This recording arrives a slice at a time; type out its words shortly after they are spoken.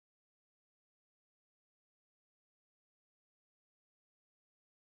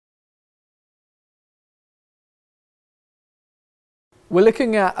We're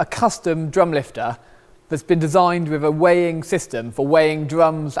looking at a custom drum lifter that's been designed with a weighing system for weighing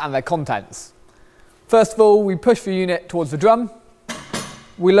drums and their contents. First of all, we push the unit towards the drum.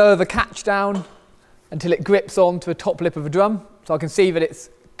 We lower the catch down until it grips onto the top lip of the drum, so I can see that it's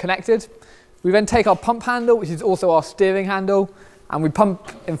connected. We then take our pump handle, which is also our steering handle, and we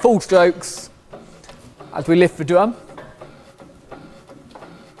pump in full strokes as we lift the drum.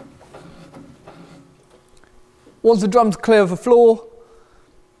 Once the drum's clear of the floor,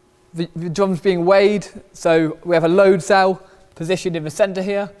 the drum's being weighed, so we have a load cell positioned in the centre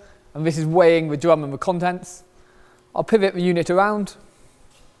here, and this is weighing the drum and the contents. I'll pivot the unit around.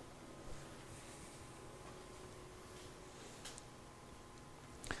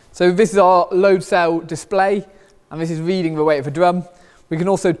 So this is our load cell display, and this is reading the weight of the drum. We can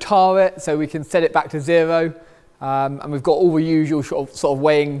also tar it, so we can set it back to 0, and we've got all the usual sort of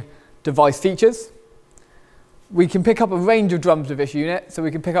weighing device features. We can pick up a range of drums with this unit, so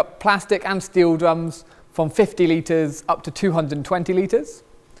we can pick up plastic and steel drums from 50 litres up to 220 litres.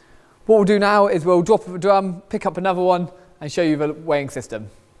 What we'll do now is we'll drop a drum, pick up another one, and show you the weighing system.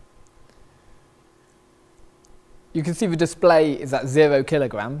 You can see the display is at 0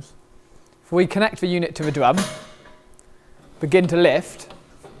 kilograms. If we connect the unit to the drum, begin to lift,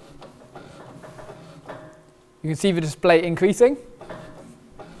 you can see the display increasing.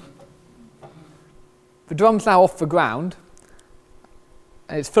 The drum's now off the ground,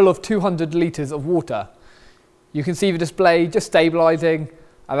 and it's full of 200 litres of water. You can see the display just stabilising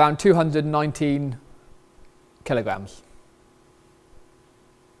around 219 kilograms.